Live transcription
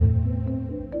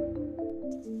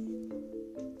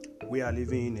We are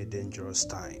living in a dangerous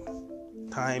time.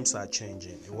 Times are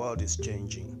changing, the world is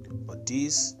changing, but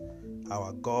this,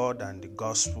 our God and the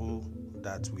gospel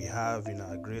that we have in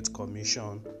our Great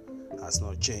Commission has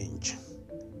not changed.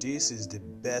 This is the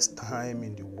best time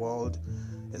in the world,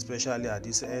 especially at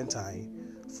this end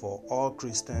time, for all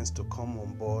Christians to come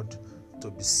on board,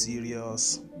 to be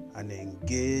serious and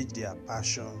engage their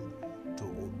passion to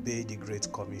obey the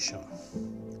Great Commission.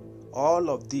 All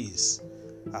of these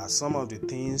are some of the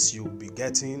things you'll be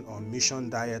getting on Mission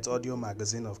Diet audio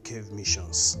magazine of Cave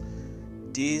Missions.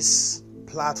 This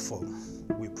platform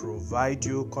will provide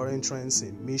you current trends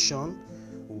in mission.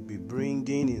 We'll be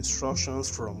bringing instructions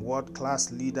from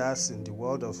world-class leaders in the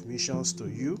world of missions to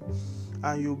you,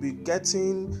 and you'll be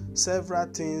getting several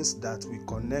things that will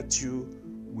connect you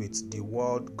with the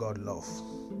world God loves.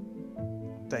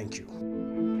 Thank you.